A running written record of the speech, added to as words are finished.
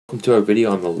Welcome to our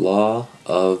video on the law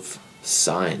of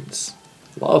sines.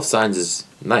 The law of sines is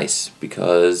nice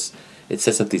because it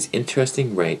sets up these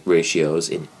interesting ratios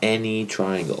in any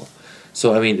triangle.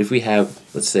 So, I mean, if we have,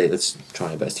 let's try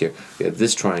my best here. We have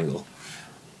this triangle,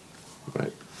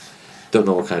 right? Don't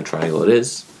know what kind of triangle it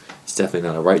is. It's definitely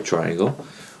not a right triangle.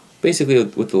 Basically,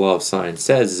 what the law of sines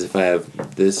says is if I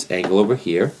have this angle over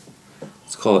here,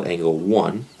 let's call it angle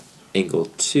 1, angle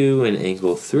 2, and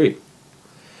angle 3.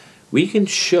 We can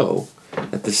show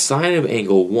that the sine of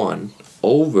angle 1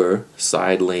 over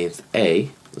side length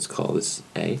A, let's call this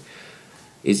A,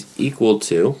 is equal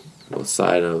to, well,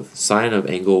 sine of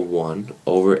angle 1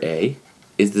 over A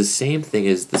is the same thing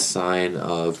as the sine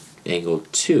of angle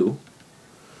 2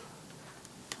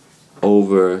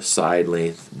 over side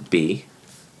length B,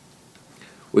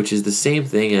 which is the same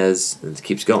thing as, and it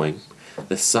keeps going,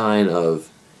 the sine of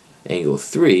angle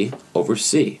 3 over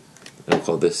C. And I'll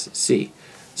call this C.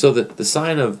 So the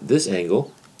sine of this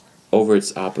angle over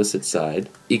its opposite side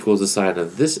equals the sine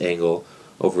of this angle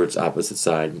over its opposite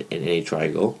side in any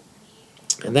triangle.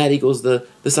 And that equals the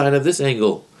sine of this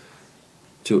angle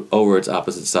over its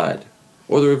opposite side.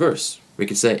 Or the reverse. We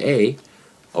could say A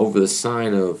over the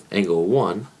sine of angle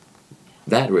 1,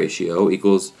 that ratio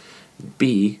equals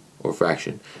B, or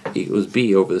fraction, equals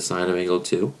B over the sine of angle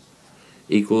 2,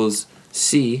 equals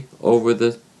C over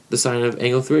the sine of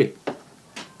angle 3.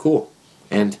 Cool.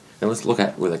 And let's look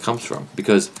at where that comes from,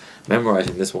 because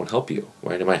memorizing this won't help you,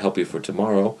 right? It might help you for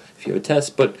tomorrow if you have a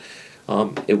test, but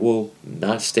it will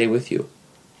not stay with you.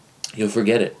 You'll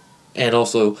forget it. And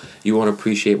also, you won't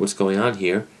appreciate what's going on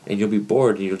here, and you'll be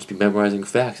bored, and you'll just be memorizing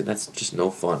facts, and that's just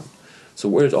no fun. So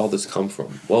where does all this come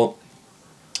from? Well,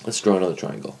 let's draw another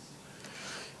triangle.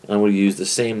 And I'm going to use the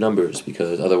same numbers,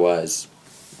 because otherwise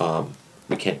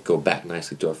we can't go back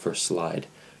nicely to our first slide.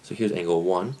 So here's angle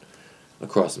 1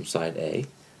 across from side A,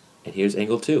 and here's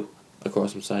angle 2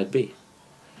 across from side B.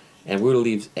 And we're going to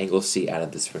leave angle C out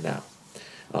of this for now.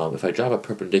 If I drop a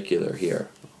perpendicular here,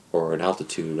 or an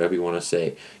altitude, whatever you want to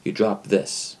say, you drop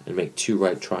this and make two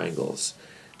right triangles.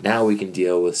 Now we can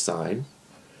deal with sine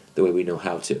the way we know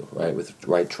how to, right? With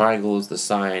right triangles, the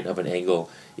sine of an angle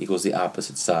equals the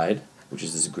opposite side, which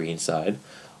is this green side,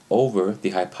 over the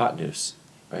hypotenuse,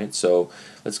 right? So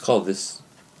let's call this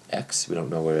x. We don't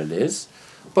know what it is.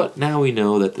 But now we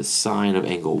know that the sine of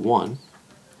angle 1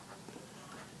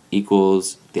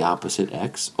 equals the opposite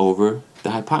x over the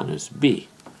hypotenuse, b.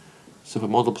 So if I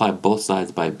multiply both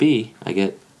sides by b, I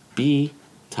get b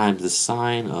times the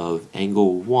sine of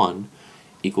angle 1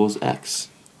 equals x.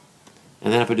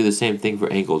 And then if I do the same thing for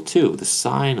angle 2, the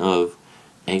sine of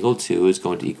angle 2 is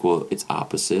going to equal its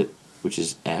opposite, which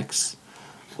is x,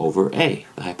 over a,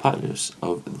 the hypotenuse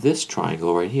of this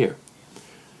triangle right here.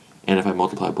 And if I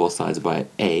multiply both sides by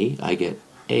a, I get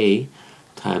a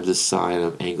times the sine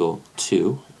of angle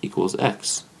 2 equals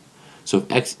x. So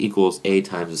if x equals a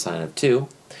times the sine of 2,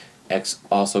 x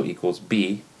also equals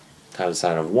b times the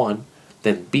sine of 1,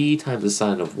 then b times the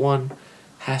sine of 1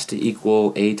 has to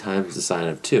equal a times the sine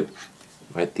of 2.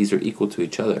 Right? These are equal to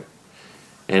each other.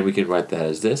 And we can write that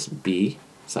as this, b,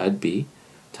 side b,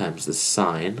 times the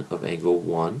sine of angle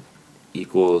 1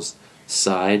 equals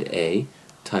side a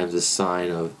times the sine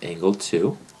of angle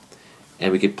 2.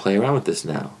 And we could play around with this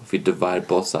now. If we divide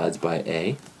both sides by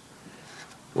a,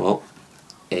 well,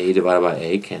 a divided by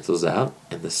a cancels out,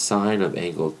 and the sine of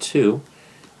angle 2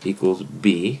 equals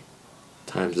b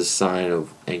times the sine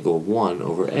of angle 1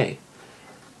 over a.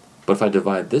 But if I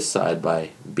divide this side by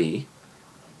b,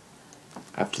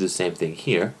 I have to do the same thing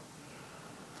here,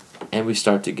 and we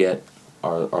start to get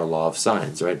our law of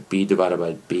sines, right? B divided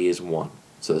by b is 1.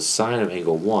 So the sine of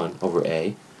angle 1 over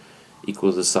a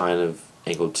equals the sine of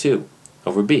angle 2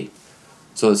 over b.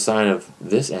 So the sine of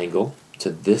this angle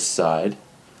to this side,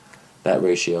 that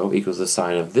ratio, equals the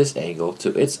sine of this angle to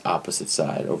its opposite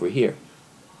side over here.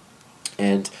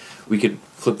 And we could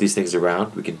flip these things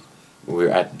around. We're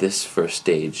at this first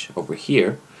stage over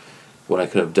here. What I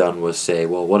could have done was say,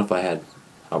 well, what if I had,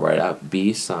 I'll write out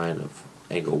b sine of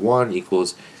angle 1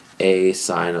 equals a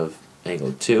sine of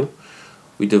angle 2.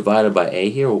 We divided by a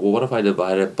here. Well, what if I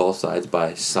divided both sides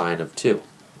by sine of 2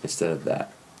 instead of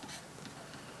that?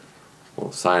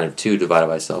 Well, sine of 2 divided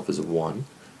by itself is 1.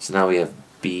 So now we have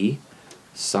b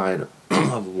sine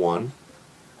of 1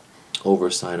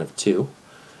 over sine of 2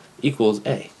 equals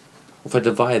a. If I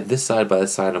divide this side by the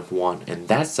sine of 1 and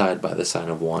that side by the sine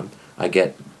of 1, I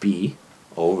get b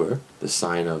over the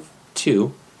sine of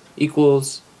 2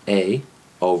 equals a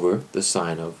over the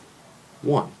sine of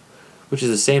 1, which is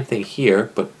the same thing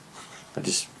here, but I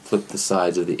just flip the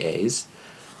sides of the a's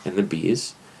and the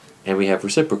b's, and we have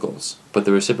reciprocals. But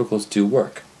the reciprocals do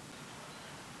work.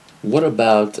 What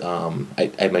about,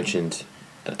 I mentioned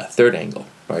a third angle,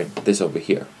 right? This over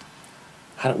here.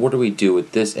 What do we do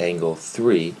with this angle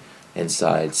 3 and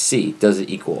side C? Does it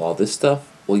equal all this stuff?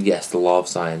 Well, yes, the law of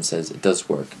sine says it does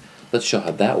work. Let's show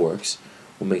how that works.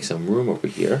 We'll make some room over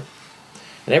here.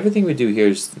 And everything we do here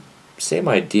is the same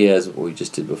idea as what we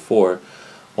just did before,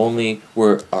 only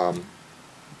we're dealing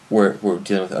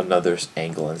with another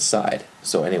angle inside.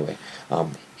 So anyway,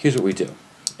 here's what we do.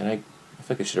 And I feel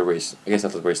like I should erase, I guess I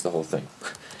have to erase the whole thing.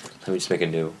 Let me just make a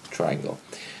new triangle.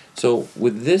 So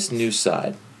with this new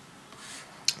side,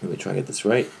 let me try to get this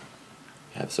right.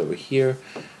 We have this over here.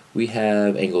 We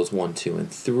have angles 1, 2,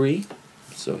 and 3.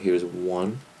 So here's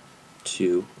 1,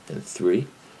 2, and 3.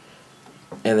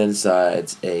 And then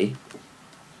sides A,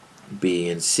 B,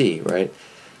 and C, right?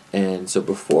 And so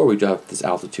before we drop this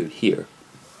altitude here.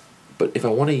 But if I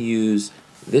want to use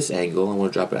this angle, I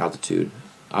want to drop an altitude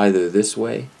either this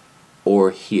way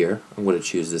or here. I'm going to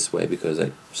choose this way because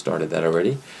I started that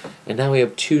already. And now we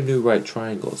have two new right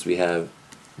triangles. We have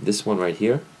this one right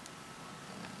here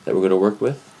that we're going to work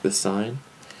with sine,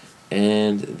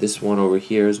 and this one over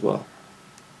here as well.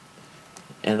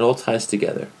 And it all ties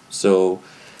together. So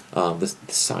the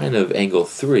sine of angle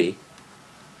 3,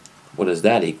 what does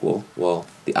that equal? Well,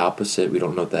 the opposite, we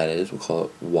don't know what that is, we'll call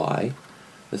it y.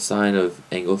 The sine of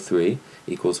angle 3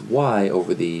 equals y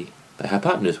over the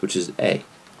hypotenuse, which is a,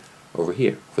 over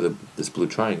here, for this blue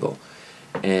triangle.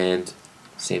 And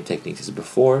same techniques as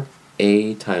before,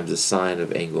 a times the sine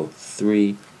of angle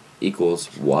 3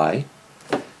 equals y,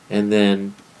 and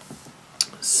then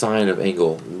sine of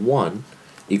angle 1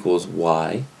 equals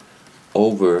y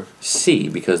over c,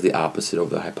 because the opposite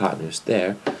over the hypotenuse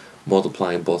there.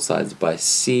 Multiplying both sides by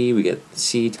c, we get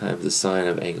c times the sine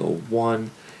of angle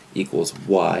 1 equals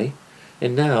y.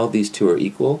 And now these two are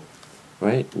equal,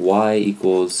 right? Y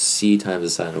equals c times the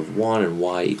sine of 1, and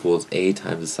y equals a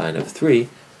times the sine of 3.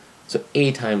 So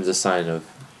a times the sine of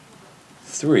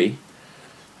 3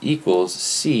 equals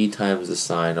c times the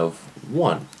sine of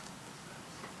 1.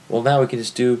 Well, now we can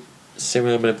just do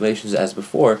similar manipulations as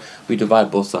before. We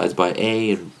divide both sides by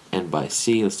a and by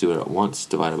c. Let's do it at once.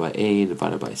 Divided by a and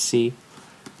divided by c.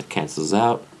 That cancels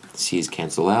out. C's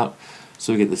cancel out.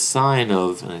 So we get the sine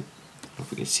of, and I don't know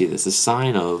if we can see this, the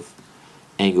sine of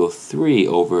angle 3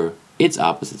 over its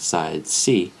opposite side,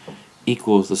 c,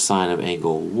 equals the sine of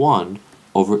angle 1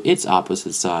 over its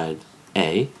opposite side,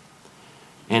 a.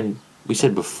 And we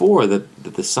said before that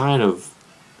the sine of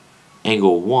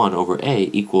angle 1 over a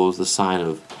equals the sine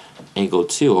of angle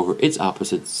 2 over its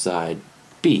opposite side,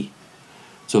 b.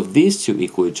 So if these two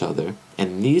equal each other,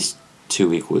 and these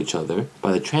two equal each other,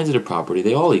 by the transitive property,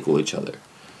 they all equal each other.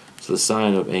 So the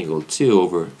sine of angle 2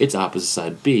 over its opposite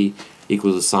side, b,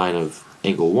 equals the sine of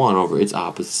angle 1 over its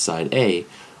opposite side, a,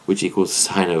 which equals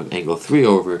the sine of angle 3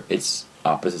 over its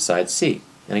opposite side, c.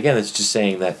 And again, it's just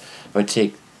saying that if I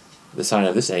take the sine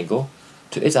of this angle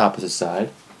to its opposite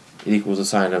side, it equals the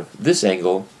sine of this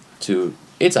angle to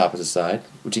its opposite side,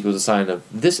 which equals the sine of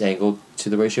this angle to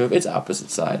the ratio of its opposite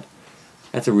side.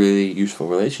 That's a really useful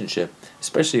relationship,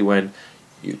 especially when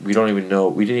we didn't even know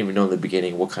in the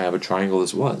beginning what kind of a triangle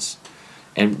this was.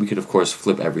 And we could of course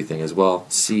flip everything as well.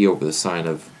 C over the sine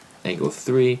of angle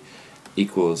 3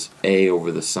 equals a over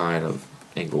the sine of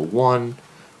angle 1,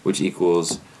 which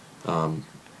equals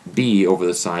b over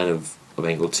the sine of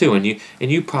angle 2.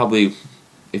 And you probably,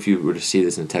 if you were to see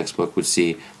this in a textbook, would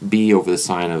see b over the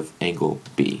sine of angle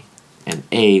b, and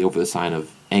a over the sine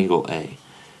of angle a,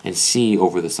 and c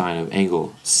over the sine of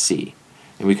angle c.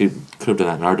 And we could have done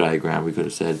that in our diagram. We could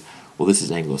have said, well, this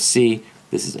is angle c,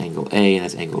 this is angle a, and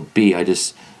that's angle b. I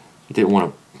didn't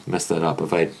want to mess that up.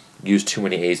 If I use too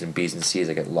many a's and b's and c's,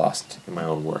 I get lost in my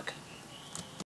own work.